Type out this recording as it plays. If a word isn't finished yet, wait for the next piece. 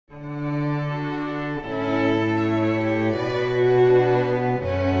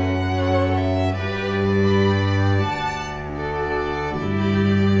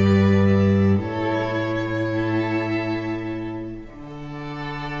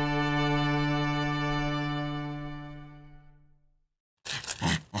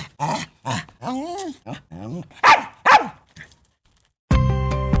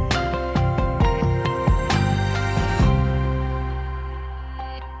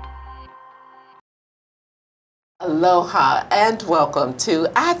Aloha and welcome to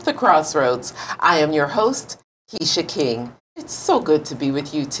At the Crossroads. I am your host, Kecia King. It's so good to be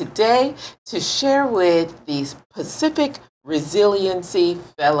with you today to share with these Pacific Resiliency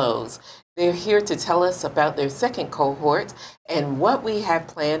Fellows. They're here to tell us about their second cohort and what we have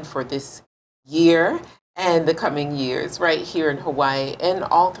planned for this year and the coming years right here in Hawaii and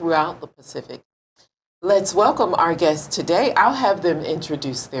all throughout the Pacific. Let's welcome our guests today. I'll have them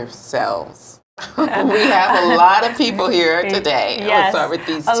introduce themselves. We have a lot of people here today. Yes. Let's start with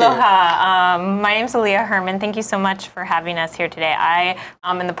these two. Aloha. My name is Elia Herman. Thank you so much for having us here today. I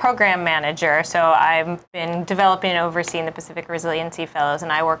am the program manager, so I've been developing and overseeing the Pacific Resiliency Fellows,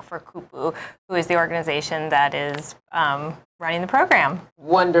 and I work for Kupu, who is the organization that is running the program.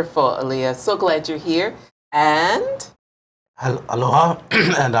 Wonderful, Elia. So glad you're here. And? Aloha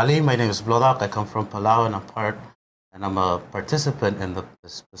and Ali. My name is Blodak. I come from Palau and I'm a participant in the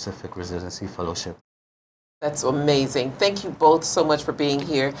Pacific Resiliency Fellowship. That's amazing. Thank you both so much for being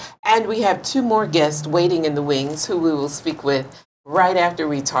here. And we have two more guests waiting in the wings who we will speak with right after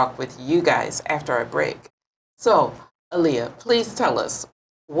we talk with you guys after our break. So, Elia, please tell us,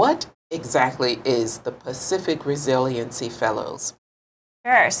 what exactly is the Pacific Resiliency Fellows?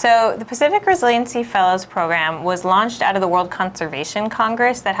 Sure. So the Pacific Resiliency Fellows program was launched out of the World Conservation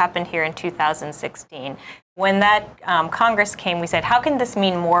Congress that happened here in 2016. When that Congress came, we said, how can this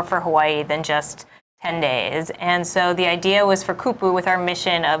mean more for Hawaii than just 10 days? And so the idea was for Kupu, with our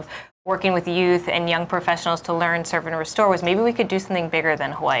mission of working with youth and young professionals to learn, serve, and restore, was maybe we could do something bigger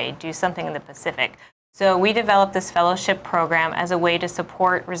than Hawaii, do something in the Pacific. So we developed this fellowship program as a way to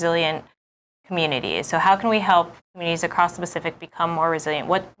support resilient communities. So how can we help communities across the Pacific become more resilient?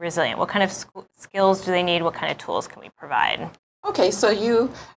 What kind of skills do they need? What kind of tools can we provide? Okay, so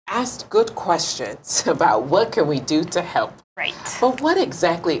you asked good questions about what can we do to help. Right. But what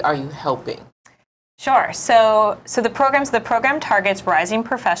exactly are you helping? Sure. So the program targets rising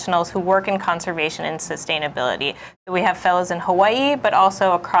professionals who work in conservation and sustainability. So we have fellows in Hawaii, but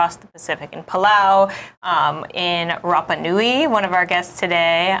also across the Pacific, in Palau, in Rapa Nui, one of our guests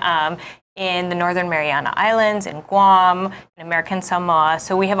today, in the Northern Mariana Islands, in Guam, in American Samoa.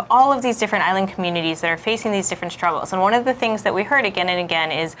 So we have all of these different island communities that are facing these different struggles. And one of the things that we heard again and again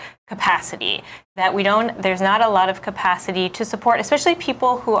is capacity, that there's not a lot of capacity to support, especially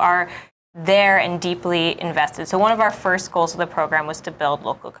people who are there and deeply invested. So one of our first goals of the program was to build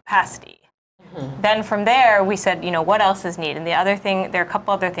local capacity. Mm-hmm. Then from there, we said, what else is needed? And the other thing, there are a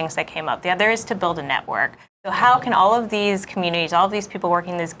couple other things that came up. The other is to build a network. So how can all of these communities, all of these people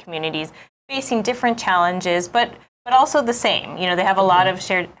working in these communities, facing different challenges, but also the same? They have a lot of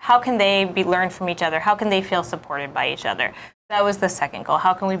shared, how can they be learned from each other? How can they feel supported by each other? That was the second goal.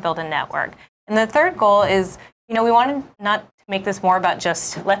 How can we build a network? And the third goal is, we wanted not to make this more about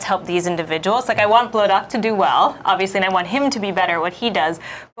just, let's help these individuals. Like, I want Blodak to do well, obviously, and I want him to be better at what he does,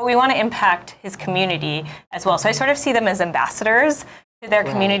 but we want to impact his community as well. So I sort of see them as ambassadors to their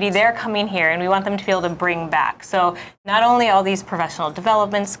community. They're coming here, and we want them to be able to bring back. So not only all these professional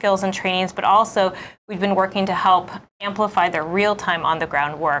development skills and trainings, but also we've been working to help amplify their real-time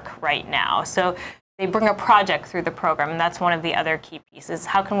on-the-ground work right now. So they bring a project through the program, and that's one of the other key pieces.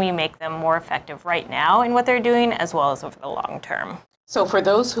 How can we make them more effective right now in what they're doing, as well as over the long term? So for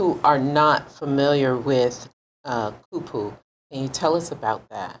those who are not familiar with Kupu, can you tell us about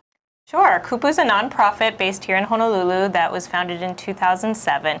that? Sure. Kupu is a nonprofit based here in Honolulu that was founded in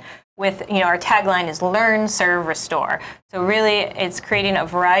 2007 with, our tagline is learn, serve, restore. So really it's creating a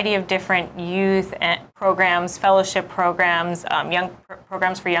variety of different youth programs, fellowship programs,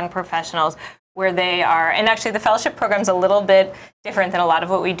 programs for young professionals where they are, and actually the fellowship program is a little bit different than a lot of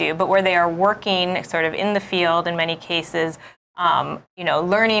what we do, but where they are working sort of in the field in many cases,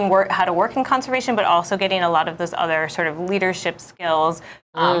 learning how to work in conservation, but also getting a lot of those other sort of leadership skills,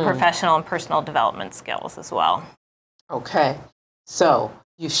 professional and personal development skills as well. Okay. So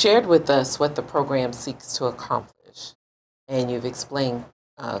you've shared with us what the program seeks to accomplish, and you've explained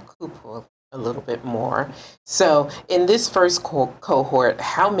Kupu a little bit more. So in this first cohort,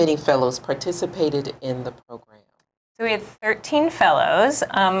 how many fellows participated in the program? So we had 13 fellows,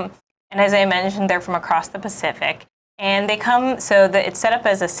 and as I mentioned, they're from across the Pacific. And they come, it's set up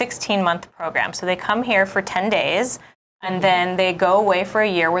as a 16-month program. So they come here for 10 days, and then they go away for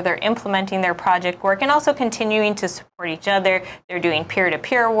a year where they're implementing their project work and also continuing to support each other. They're doing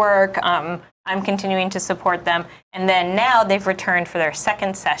peer-to-peer work. I'm continuing to support them. And then now they've returned for their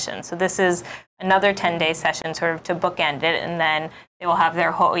second session. So this is another 10-day session sort of to bookend it, and then they will have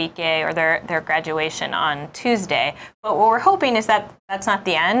their ho'ike or their graduation on Tuesday. But what we're hoping is that that's not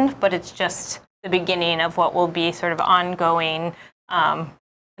the end, but it's just the beginning of what will be sort of ongoing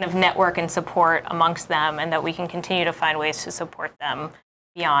kind of network and support amongst them, and that we can continue to find ways to support them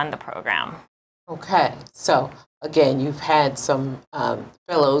beyond the program. Okay, so again, you've had some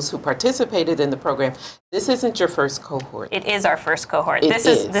fellows who participated in the program. This isn't your first cohort. It is our first cohort. This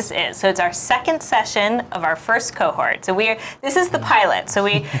is. So it's our second session of our first cohort. So this is the pilot. So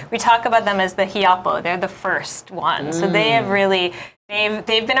we talk about them as the hiapo. They're the first one. So they have really, they've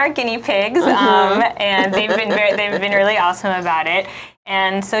been our guinea pigs, and they've been really awesome about it.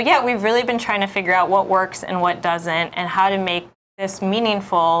 And so yeah, we've really been trying to figure out what works and what doesn't, and how to make this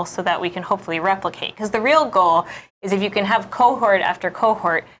meaningful so that we can hopefully replicate. Because the real goal is, if you can have cohort after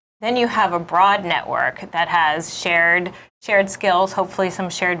cohort, then you have a broad network that has shared skills, hopefully some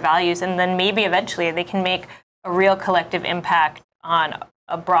shared values, and then maybe eventually they can make a real collective impact on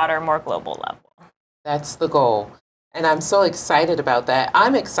a broader, more global level. That's the goal. And I'm so excited about that.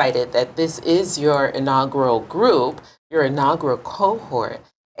 I'm excited that this is your inaugural group, your inaugural cohort,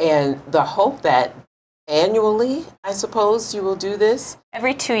 and the hope that annually, I suppose, you will do this?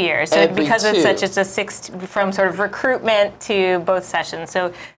 Every 2 years, so because it's a from sort of recruitment to both sessions.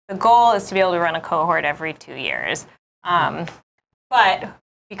 So the goal is to be able to run a cohort every 2 years. But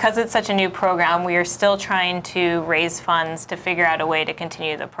because it's such a new program, we are still trying to raise funds to figure out a way to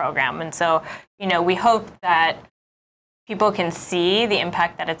continue the program. And so, we hope that people can see the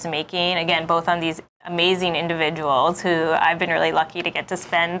impact that it's making, again, both on these amazing individuals who I've been really lucky to get to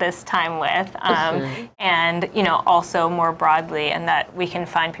spend this time with, and also more broadly, and that we can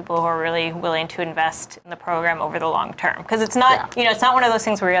find people who are really willing to invest in the program over the long term. Because it's not, it's not one of those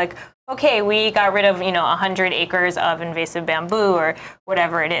things where you're like, okay, we got rid of 100 acres of invasive bamboo or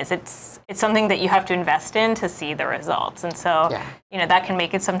whatever it is. It's something that you have to invest in to see the results, and so that can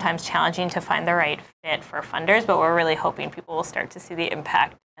make it sometimes challenging to find the right fit for funders. But we're really hoping people will start to see the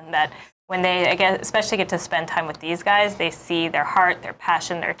impact, and that when they, again, especially get to spend time with these guys, they see their heart, their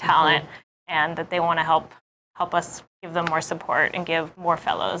passion, their talent, and that they want to help us give them more support and give more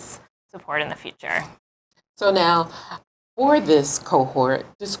fellows support in the future. So now, for this cohort,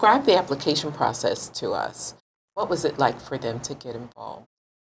 describe the application process to us. What was it like for them to get involved?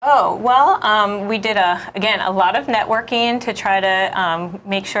 Oh, well, we did, again, a lot of networking to try to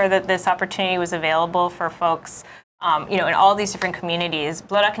make sure that this opportunity was available for folks in all these different communities.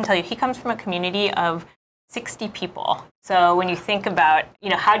 Blodak can tell you, he comes from a community of 60 people. So when you think about,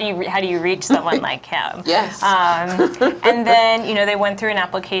 how do you reach someone like him? Yes. And then, they went through an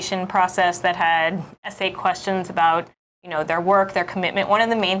application process that had essay questions about, their work, their commitment. One of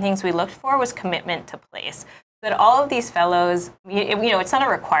the main things we looked for was commitment to place. That all of these fellows, it's not a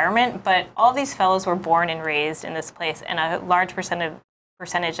requirement, but all of these fellows were born and raised in this place, and a large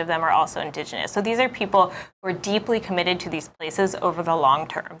percentage of them are also indigenous. So these are people who are deeply committed to these places over the long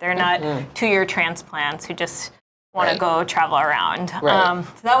term. They're not two-year transplants who just want to go travel around.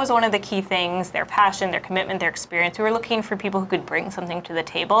 So that was one of the key things, their passion, their commitment, their experience. We were looking for people who could bring something to the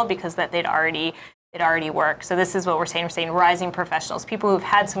table because that it already worked. So this is what we're saying. We're saying rising professionals, people who've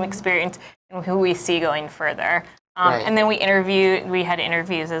had some experience and who we see going further. And then we had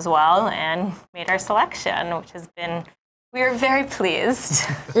interviews as well and made our selection, which has been, we are very pleased.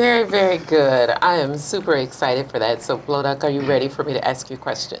 Very, very good. I am super excited for that. So Blodak, are you ready for me to ask you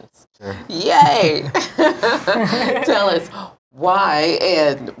questions? Sure. Yay! Tell us why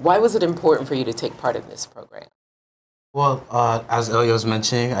was it important for you to take part in this program? Well, as Elia was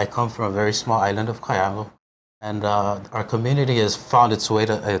mentioning, I come from a very small island of Kaiamo, and our community has found its way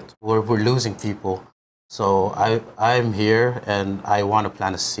to where we're losing people. So I'm here, and I want to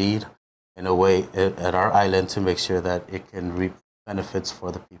plant a seed in a way at our island to make sure that it can reap benefits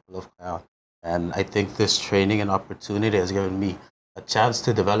for the people of Kaiamo. And I think this training and opportunity has given me a chance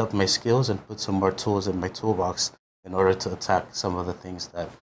to develop my skills and put some more tools in my toolbox in order to attack some of the things that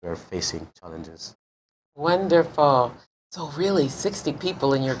we're facing, challenges. Wonderful. So really, 60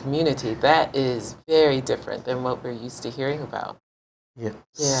 people in your community, that is very different than what we're used to hearing about. Yeah.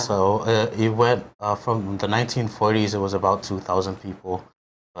 So it went from the 1940s, it was about 2,000 people.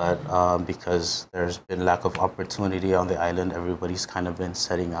 But because there's been lack of opportunity on the island, everybody's kind of been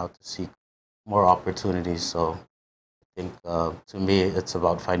setting out to seek more opportunities. So I think to me, it's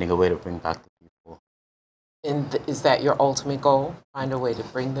about finding a way to bring back the people. And is that your ultimate goal? Find a way to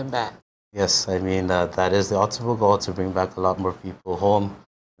bring them back? Yes, I mean, that is the ultimate goal, to bring back a lot more people home.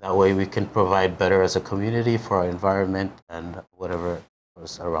 That way we can provide better as a community for our environment and whatever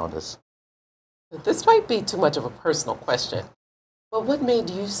is around us. This might be too much of a personal question, but what made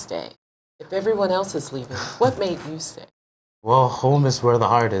you stay? If everyone else is leaving, what made you stay? Well, home is where the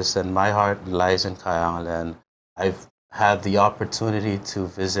heart is, and my heart lies in Kaiang, and I've had the opportunity to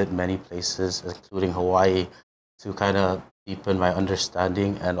visit many places, including Hawaii, to kind of deepen my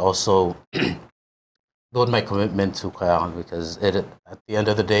understanding and also build my commitment to Kayaan, because at the end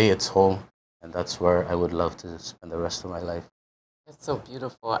of the day, it's home, and that's where I would love to spend the rest of my life. That's so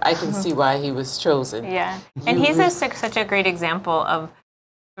beautiful. I can see why he was chosen. Yeah, and he's such a great example of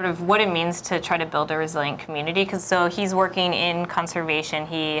sort of what it means to try to build a resilient community. Because so he's working in conservation,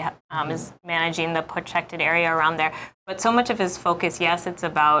 he is managing the protected area around there. But so much of his focus, yes, it's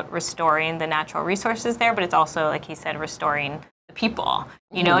about restoring the natural resources there, but it's also, like he said, restoring the people.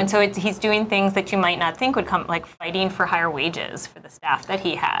 You know, and so he's doing things that you might not think would come, like fighting for higher wages for the staff that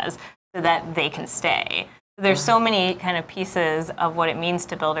he has, so that they can stay. There's so many kind of pieces of what it means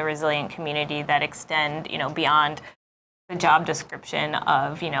to build a resilient community that extend, you know, beyond the job description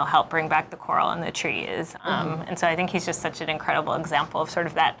of, you know, help bring back the coral and the trees. And so I think he's just such an incredible example of sort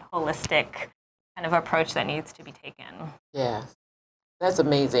of that holistic kind of approach that needs to be taken. Yeah, that's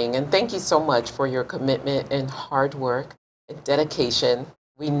amazing. And thank you so much for your commitment and hard work and dedication.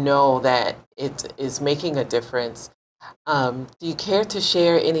 We know that it is making a difference. Do you care to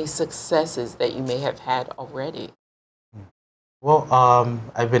share any successes that you may have had already? Well,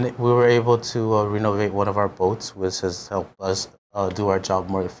 we were able to renovate one of our boats, which has helped us do our job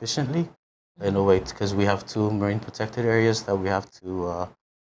more efficiently in a way, because we have 2 marine protected areas that we have to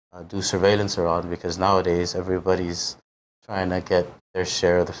do surveillance around, because nowadays everybody's trying to get their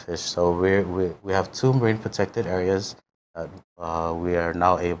share of the fish. So we have 2 marine protected areas that we are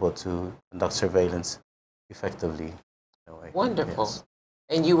now able to conduct surveillance effectively. In a way. Wonderful. Yes.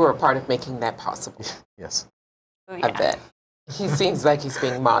 And you were a part of making that possible. Yes. Oh, yeah. I bet. He seems like he's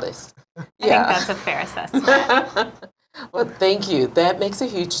being modest. I think that's a fair assessment. Well, thank you. That makes a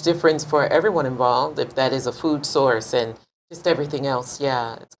huge difference for everyone involved. If that is a food source and just everything else,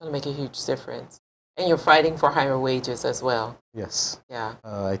 yeah, it's going to make a huge difference. And you're fighting for higher wages as well. Yes. Yeah.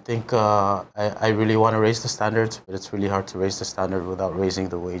 I think I really want to raise the standards, but it's really hard to raise the standard without raising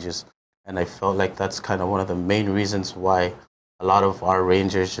the wages. And I felt like that's kind of one of the main reasons why a lot of our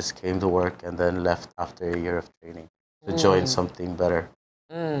rangers just came to work and then left after a year of training to join something better.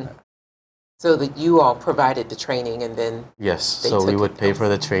 So that you all provided the training and then... Yes, so we would pay for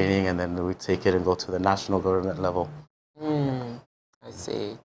the training and then we take it and go to the national government level. I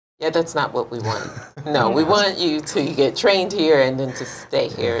see. Yeah, that's not what we want. No, we want you to get trained here and then to stay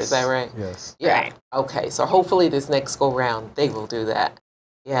here. Is that right? Yes. Yeah. Right. Okay, so hopefully this next go round, they will do that.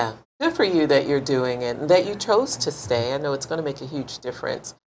 Yeah. Good for you that you're doing it and that you chose to stay. I know it's going to make a huge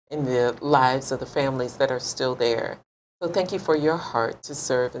difference in the lives of the families that are still there. So thank you for your heart to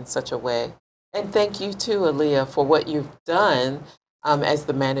serve in such a way. And thank you too, Elia, for what you've done as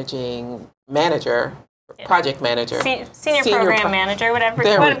the managing manager, project manager. Senior program manager, whatever,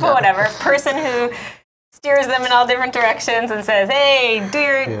 whatever. Person who steers them in all different directions and says, "Hey,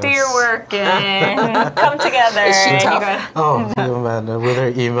 do your work and come together." Is she and tough? Oh, man, with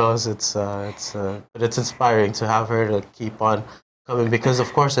her emails, but it's inspiring to have her to keep on coming, because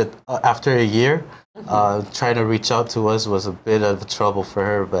of course after a year, trying to reach out to us was a bit of trouble for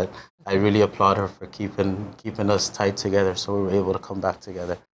her, but I really applaud her for keeping us tight together so we were able to come back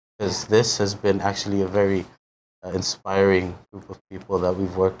together, because this has been actually a very inspiring group of people that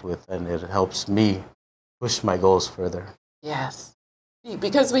we've worked with, and it helps me push my goals further. Yes,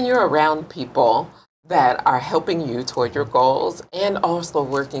 because when you're around people that are helping you toward your goals and also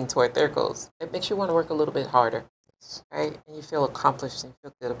working toward their goals, it makes you want to work a little bit harder, right? And you feel accomplished and you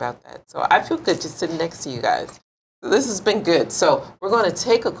feel good about that. So I feel good just sitting next to you guys. So this has been good. So we're going to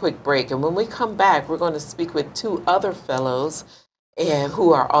take a quick break, and when we come back, we're going to speak with 2 other fellows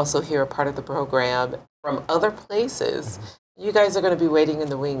who are also here, a part of the program from other places. You guys are going to be waiting in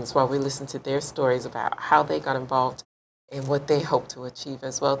the wings while we listen to their stories about how they got involved and what they hope to achieve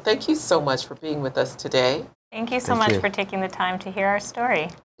as well. Thank you so much for being with us today. Thank you so much for taking the time to hear our story.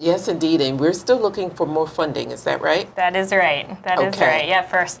 Yes, indeed. And we're still looking for more funding. Is that right? That is right. That is right. Yeah,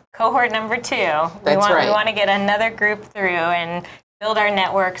 for cohort number 2. We want to get another group through and build our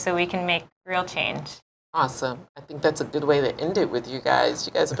network so we can make real change. Awesome. I think that's a good way to end it with you guys.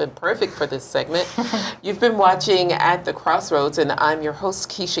 You guys have been perfect for this segment. You've been watching At the Crossroads, and I'm your host,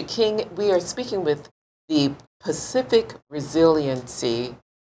 Kecia King. We are speaking with the Pacific Resiliency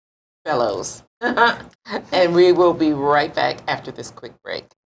Fellows. And we will be right back after this quick break.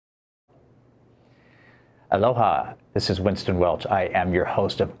 Aloha, this is Winston Welch. I am your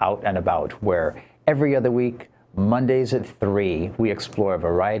host of Out and About, where every other week, Mondays at 3, we explore a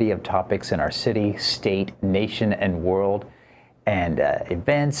variety of topics in our city, state, nation, and world, and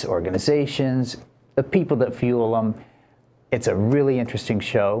events, organizations, the people that fuel them. It's a really interesting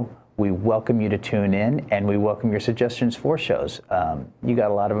show. We welcome you to tune in, and we welcome your suggestions for shows. You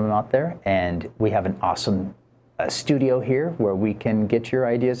got a lot of them out there, and we have an awesome studio here where we can get your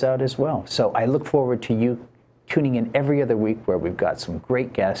ideas out as well. So I look forward to you tuning in every other week where we've got some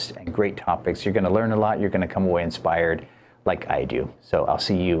great guests and great topics. You're going to learn a lot. You're going to come away inspired like I do. So I'll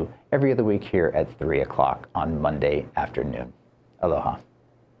see you every other week here at 3 o'clock on Monday afternoon. Aloha.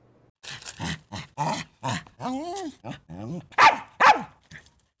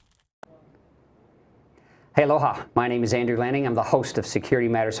 Hey, aloha. My name is Andrew Lanning. I'm the host of Security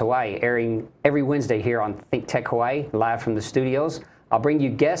Matters Hawaii, airing every Wednesday here on ThinkTech Hawaii, live from the studios. I'll bring you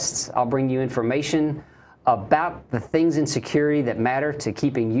guests. I'll bring you information about the things in security that matter to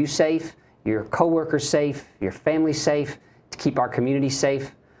keeping you safe, your coworkers safe, your family safe, to keep our community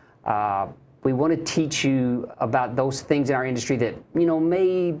safe. We want to teach you about those things in our industry that, you know,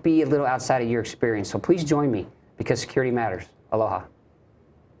 may be a little outside of your experience. So please join me because security matters. Aloha.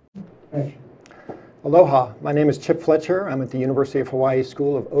 Aloha, my name is Chip Fletcher. I'm at the University of Hawaii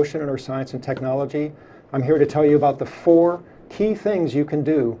School of Ocean and Earth Science and Technology. I'm here to tell you about the 4 key things you can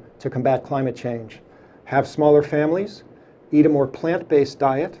do to combat climate change. Have smaller families, eat a more plant-based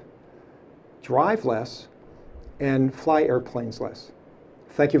diet, drive less, and fly airplanes less.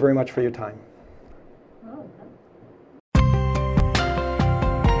 Thank you very much for your time.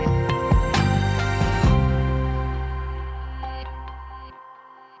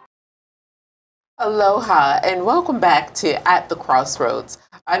 Aloha and welcome back to At the Crossroads.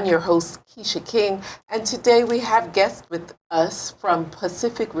 I'm your host, Kecia King, and today we have guests with us from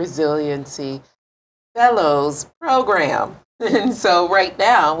Pacific Resiliency Fellows Program. And so right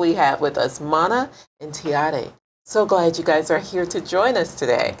now we have with us Mana and Tiare. So glad you guys are here to join us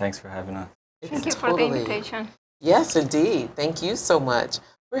today. Thanks for having us. Thank you for the invitation. Yes, indeed. Thank you so much.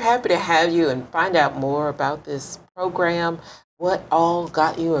 We're happy to have you and find out more about this program, what all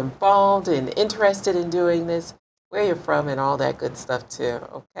got you involved and interested in doing this, where you're from, and all that good stuff too.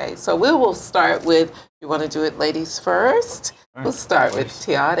 Okay, so we will start with, you want to do it ladies first? We'll start with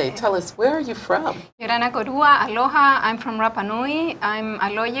Tiare. Tell us, where are you from? Yorana Korua, aloha. I'm from Rapa Nui. I'm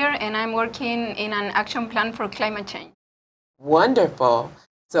a lawyer and I'm working in an action plan for climate change. Wonderful.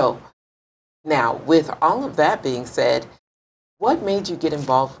 So now, with all of that being said, what made you get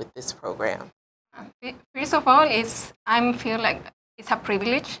involved with this program? First of all, I feel like it's a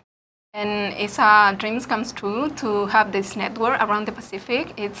privilege and it's a dreams comes true to have this network around the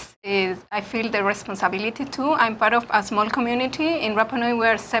Pacific. I feel the responsibility too. I'm part of a small community. In Rapa Nui,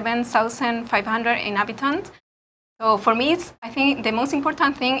 we're 7,500 inhabitants. So for me, I think the most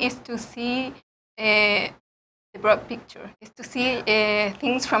important thing is to see the broad picture, is to see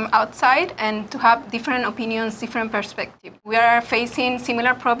things from outside and to have different opinions, different perspectives. We are facing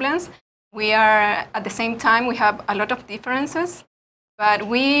similar problems. We are, at the same time, we have a lot of differences, but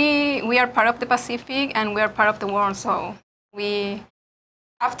we are part of the Pacific and we are part of the world. So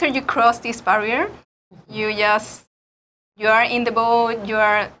after you cross this barrier, you are in the boat, you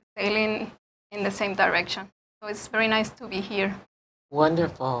are sailing in the same direction. So it's very nice to be here.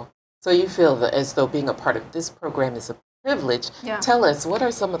 Wonderful. So you feel that as though being a part of this program is a privilege. Yeah. Tell us, what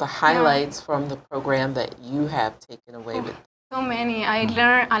are some of the highlights from the program that you have taken away with? So many. I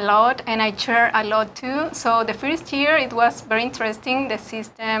learned a lot and I share a lot too. So the first year it was very interesting, the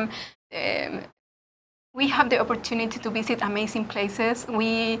system. We have the opportunity to visit amazing places. Tell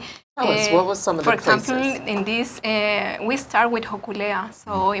us, what was some of the places? For example, in this, we start with Aquilera.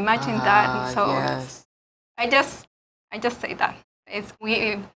 So imagine that. So yes. I just say that.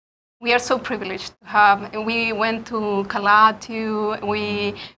 We are so privileged to have. We went to Kalatu.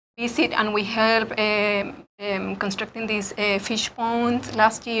 We visit and we help constructing these fish ponds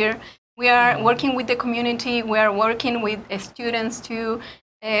last year. We are working with the community. We are working with students too.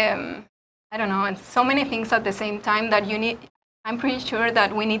 I don't know, and so many things at the same time that you need. I'm pretty sure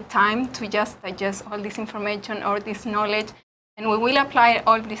that we need time to just digest all this information or this knowledge, and we will apply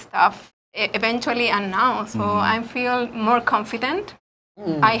all this stuff eventually and now. So I feel more confident.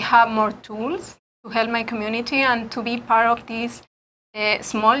 I have more tools to help my community and to be part of these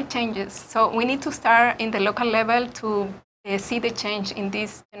small changes. So we need to start in the local level to see the change in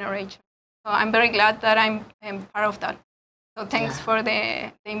this generation. So I'm very glad that I'm part of that. So thanks for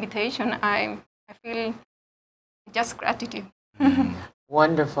the invitation. I feel just gratitude.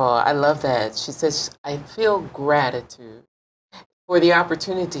 Wonderful. I love that. She says, I feel gratitude for the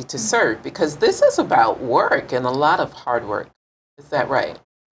opportunity to serve, because this is about work and a lot of hard work. Is that right?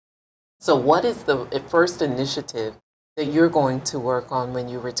 So what is the first initiative that you're going to work on when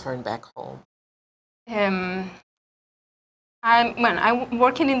you return back home? I'm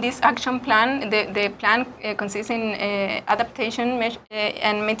working in this action plan. The plan consists in adaptation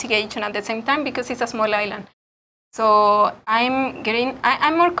and mitigation at the same time because it's a small island. So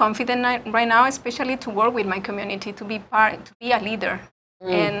I'm more confident right now, especially to work with my community, to be a leader.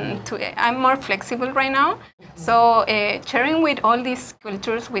 And I'm more flexible right now. So sharing with all these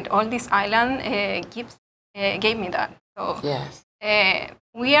cultures, with all these islands, gave me that. So Yes.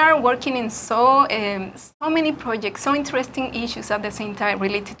 we are working in so many projects, so interesting issues at the same time,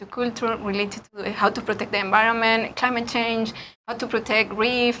 related to culture, related to how to protect the environment, climate change, how to protect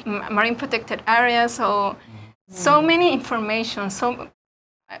reef, marine protected areas. So many information. So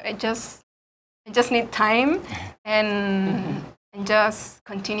I just need time and just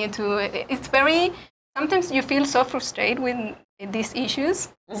continue to. It's very. Sometimes you feel so frustrated with these issues.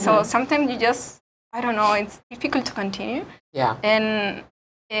 So sometimes you just, I don't know. It's difficult to continue. Yeah. And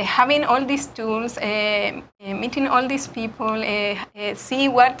having all these tools, meeting all these people, see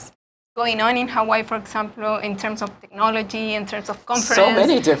what's going on in Hawaii, for example, in terms of technology, in terms of conference. So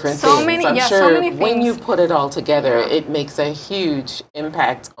many different things. I'm sure so many when things. you put it all together, it makes a huge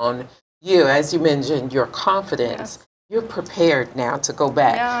impact on you. As you mentioned, your confidence. Yes. You're prepared now to go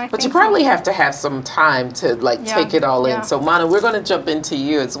back. Yeah, but you probably have to have some time to take it all in. So Mana, we're going to jump into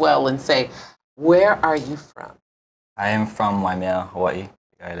you as well and say, where are you from? I am from Waimea, Hawaii,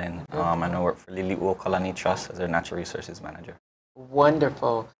 Island. And I work for Lili'u Kalani Trust as their natural resources manager.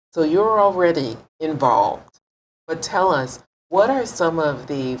 Wonderful. So you're already involved. But tell us, what are some of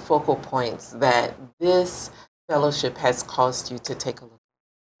the focal points that this fellowship has caused you to take a look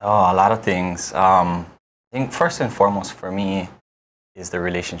at? Oh, a lot of things. I think first and foremost for me is the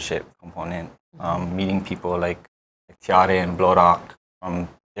relationship component. Meeting people like Tiare and Blodak from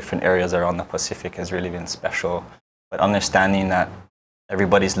different areas around the Pacific has really been special. But understanding that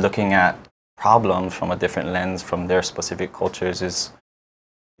everybody's looking at problems from a different lens from their specific cultures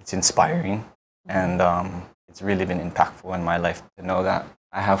it's inspiring. And it's really been impactful in my life to know that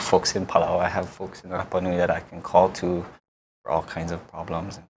I have folks in Palau, I have folks in Rapa Nui that I can call to for all kinds of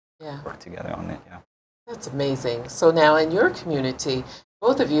problems and work together on it. Yeah. That's amazing. So now in your community,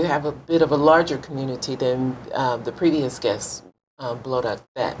 both of you have a bit of a larger community than the previous guest, Blodak,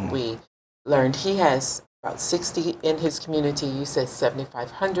 that we learned. He has about 60 in his community. You said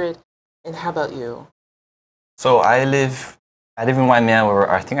 7,500. And how about you? So I live in Waimea, where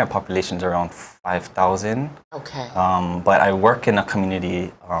I think our population is around 5,000. Okay. But I work in a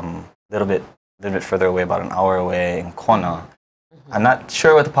community a little bit further away, about an hour away in Kona. I'm not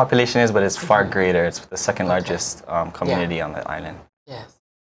sure what the population is, but it's far greater. It's the second largest community on the island. Yes.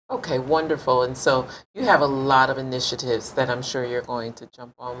 Okay, wonderful. And so you have a lot of initiatives that I'm sure you're going to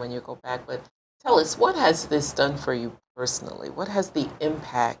jump on when you go back. But tell us, what has this done for you personally? What has the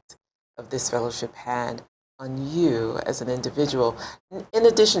impact of this fellowship had on you as an individual, in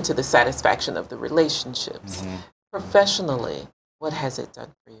addition to the satisfaction of the relationships? Professionally, what has it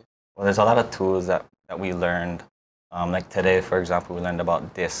done for you? Well, there's a lot of tools that we learned. Like today, for example, we learned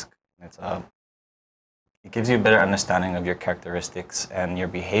about DISC. It gives you a better understanding of your characteristics and your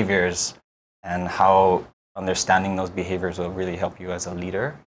behaviors, and how understanding those behaviors will really help you as a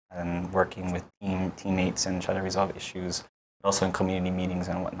leader and working with teammates and try to resolve issues, but also in community meetings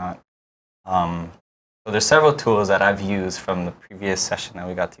and whatnot. So there's several tools that I've used from the previous session that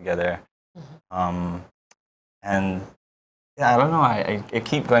we got together. And yeah, I don't know. I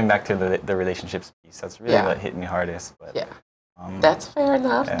keep going back to the relationships piece. That's really what hit me hardest. But that's fair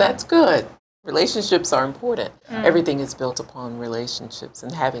enough. Yeah. That's good. Relationships are important. Everything is built upon relationships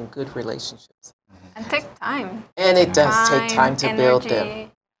and having good relationships. And take time. And it does take time to build them.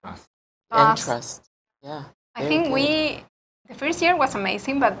 And Trust. Trust. Yeah. I think the first year was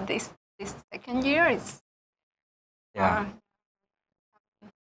amazing, but this second year is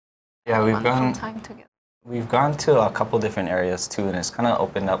we've gone time together. We've gone to a couple different areas too, and it's kind of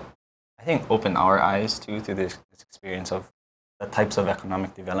opened our eyes too through this experience of the types of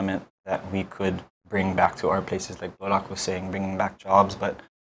economic development that we could bring back to our places. Like Blodak was saying, bringing back jobs, but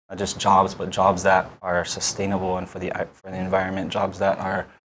not just jobs, but jobs that are sustainable and for the environment, jobs that are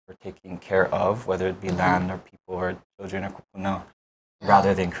taking care of, whether it be land or people or children or kupuna,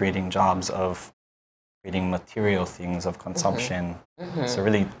 rather than creating jobs of creating material things of consumption. So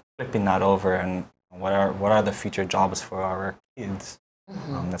really flipping that over, and what are the future jobs for our kids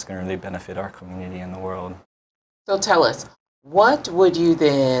that's going to really benefit our community and the world. So tell us, what would you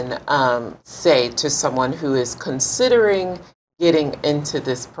then say to someone who is considering getting into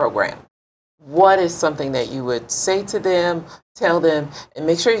this program? What is something that you would say to them, tell them, and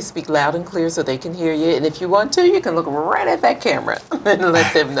make sure you speak loud and clear so they can hear you. And if you want to, you can look right at that camera and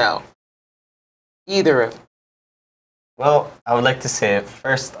let them know. Either of them. Well, I would like to say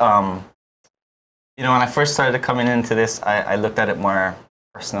first, when I first started coming into this, I looked at it more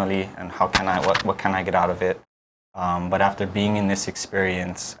personally and what can I get out of it. But after being in this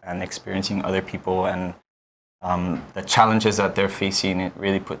experience and experiencing other people and the challenges that they're facing, it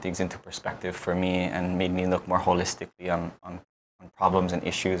really put things into perspective for me and made me look more holistically on problems and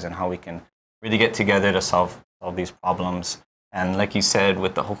issues and how we can really get together to solve these problems. And like you said,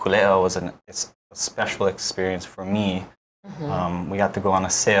 with the hokulea, it's a special experience for me. We got to go on a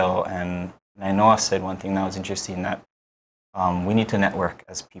sail, and Nainoa said one thing that was interesting, that we need to network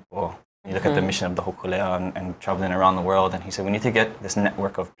as people. You look at the mission of the hokulea and traveling around the world, and he said we need to get this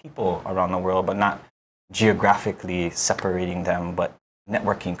network of people around the world, but not geographically separating them, but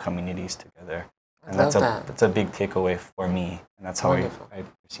networking communities together. And that's a big takeaway for me, and that's how I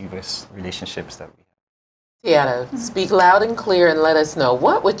perceive this relationships that we have. Tiare, speak loud and clear and let us know,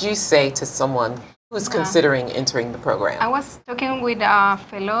 what would you say to someone who's considering entering the program? I was talking with a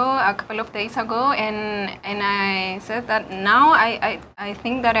fellow a couple of days ago, and I said that now I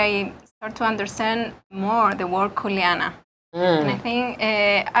think that I start to understand more the word kuleana. And I think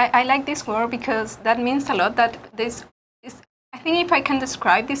I like this word because that means a lot. That I think if I can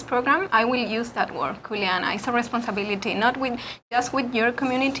describe this program, I will use that word, kuleana. It's a responsibility, not just with your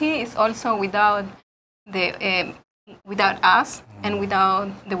community. It's also without us and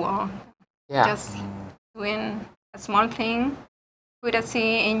without the world. Yeah. Just doing a small thing, put a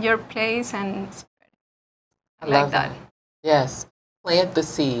seed in your place, and I love that. Yes, plant the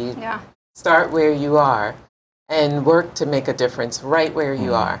seed. Yeah. Start where you are, and work to make a difference right where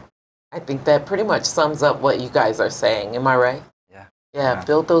you are. I think that pretty much sums up what you guys are saying. Am I right? Yeah. Yeah,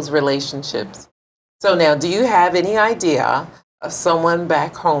 build those relationships. So now, do you have any idea of someone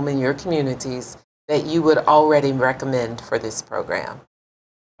back home in your communities that you would already recommend for this program?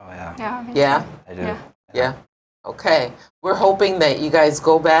 Oh, yeah. Yeah. Yeah? I do. Yeah. Okay. We're hoping that you guys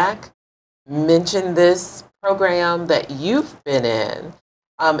go back, mention this program that you've been in.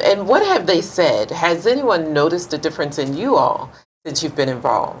 And what have they said? Has anyone noticed a difference in you all since you've been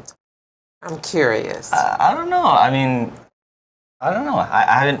involved? I'm curious. I don't know. I mean, I don't know.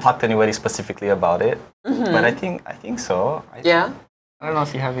 I haven't talked to anybody specifically about it, but I think so. Yeah? I don't know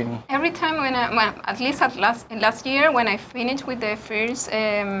if you have any. Every time at least last year, when I finished with the first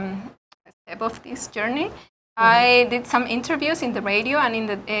step of this journey, I did some interviews in the radio and in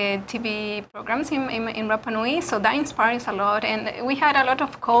the TV programs in Rapa Nui, so that inspires a lot. And we had a lot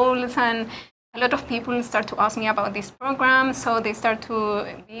of calls, and a lot of people start to ask me about this program, so they start to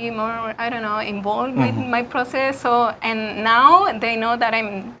be more, involved with my process. So, and now they know that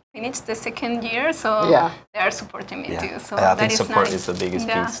I'm finished the second year, so they are supporting me too. So I think is support nice. is the biggest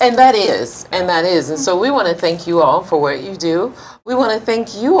piece. And that is. And so we want to thank you all for what you do. We want to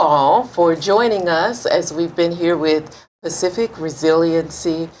thank you all for joining us as we've been here with Pacific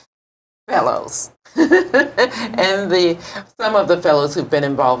Resiliency Fellows. And some of the fellows who've been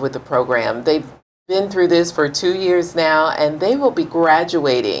involved with the program. They've been through this for 2 years now, and they will be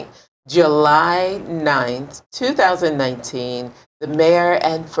graduating July 9th, 2019.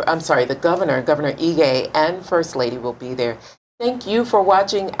 The governor, Governor Ige, and First Lady will be there. Thank you for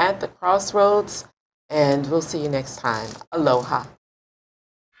watching At the Crossroads, and we'll see you next time. Aloha.